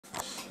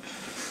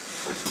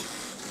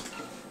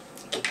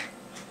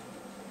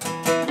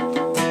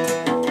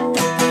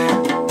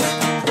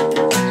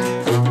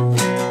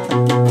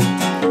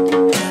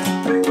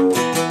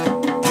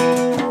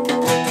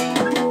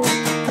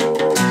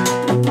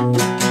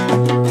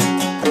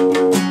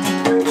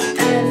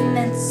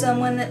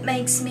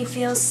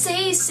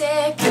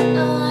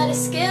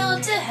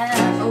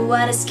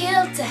what a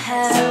skill to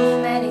have.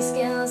 So many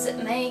skills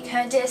that make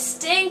her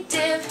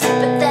distinctive,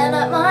 but they're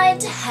not mine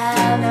to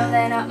have. No,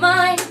 they're not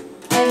mine.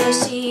 Maybe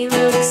she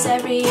looks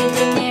at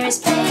reading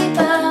nearest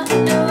paper.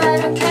 No, I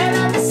don't care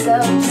about the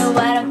soaps. No,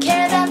 I don't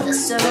care about the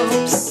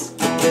soaps.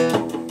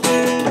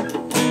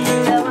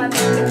 Though I'm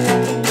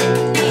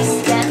in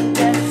these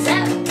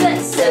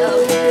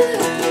episode.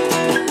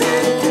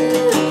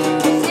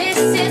 If this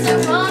is a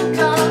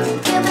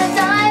rom-com, kill the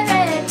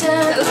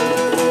director.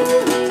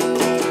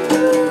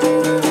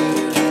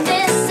 If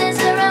this is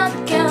a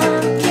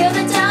rom-com, kill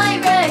the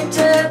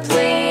director,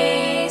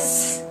 please.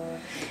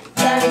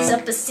 Daddy's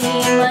up a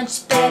scene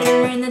much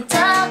better in the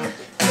dark.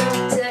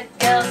 To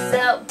girls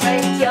that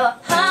break your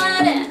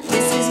heart. And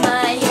this is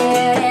my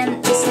year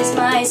and this is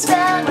my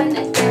spell. When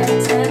they get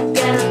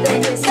together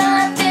they just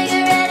can't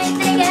figure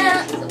anything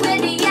out.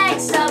 With the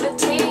angst of a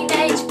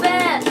teenage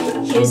band.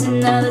 Here's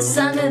another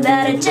song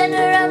about a gender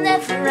I'll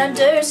never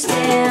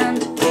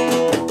understand.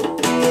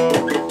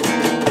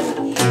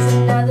 Here's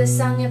another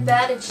song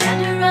about a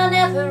gender I'll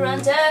never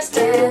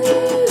understand.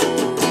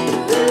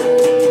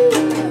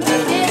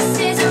 This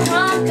is a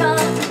rom-com,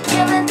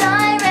 kill the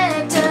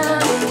director.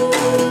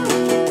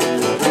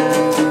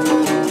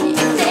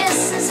 If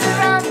this is a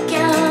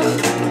rom-com,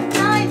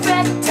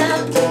 director.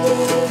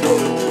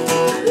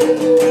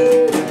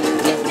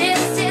 If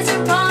this is a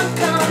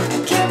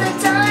rom-com, kill the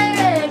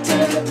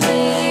director,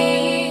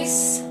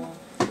 please.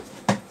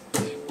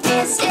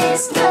 This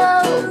is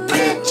no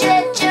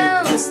Bridget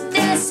Jones.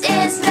 This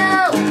is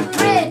no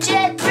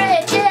Bridget.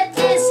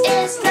 This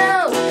is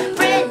no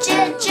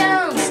Bridget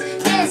Jones.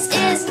 This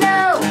is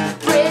no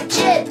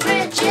Bridget.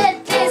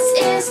 This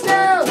is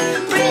no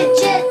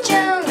Bridget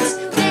Jones.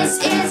 This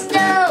is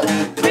no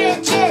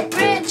Bridget.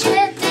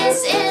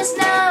 This is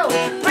no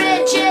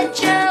Bridget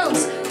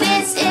Jones.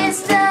 This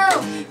is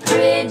no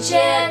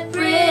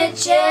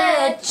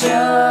Bridget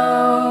Jones.